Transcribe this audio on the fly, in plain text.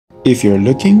If you're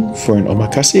looking for an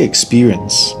omakase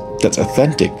experience that's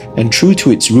authentic and true to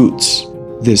its roots,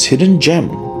 this hidden gem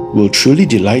will truly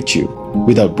delight you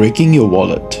without breaking your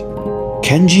wallet.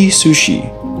 Kenji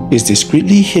Sushi is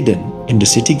discreetly hidden in the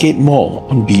Citygate Mall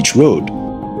on Beach Road.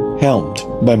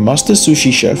 Helmed by Master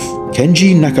Sushi Chef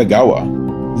Kenji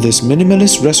Nakagawa, this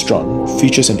minimalist restaurant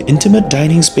features an intimate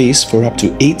dining space for up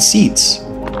to 8 seats,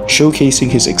 showcasing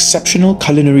his exceptional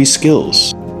culinary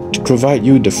skills to provide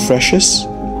you the freshest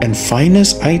and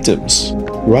finest items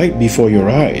right before your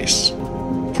eyes.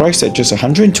 Priced at just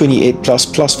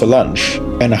 $128 plus for lunch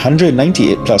and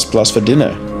 $198 plus for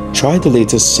dinner. Try the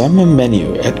latest summer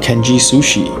menu at Kenji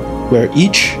Sushi, where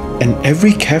each and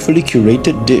every carefully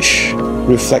curated dish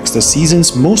reflects the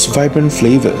season's most vibrant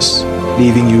flavors,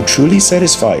 leaving you truly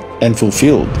satisfied and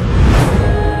fulfilled.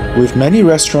 With many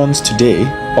restaurants today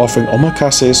offering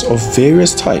omakases of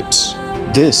various types,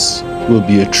 this will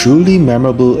be a truly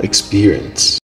memorable experience.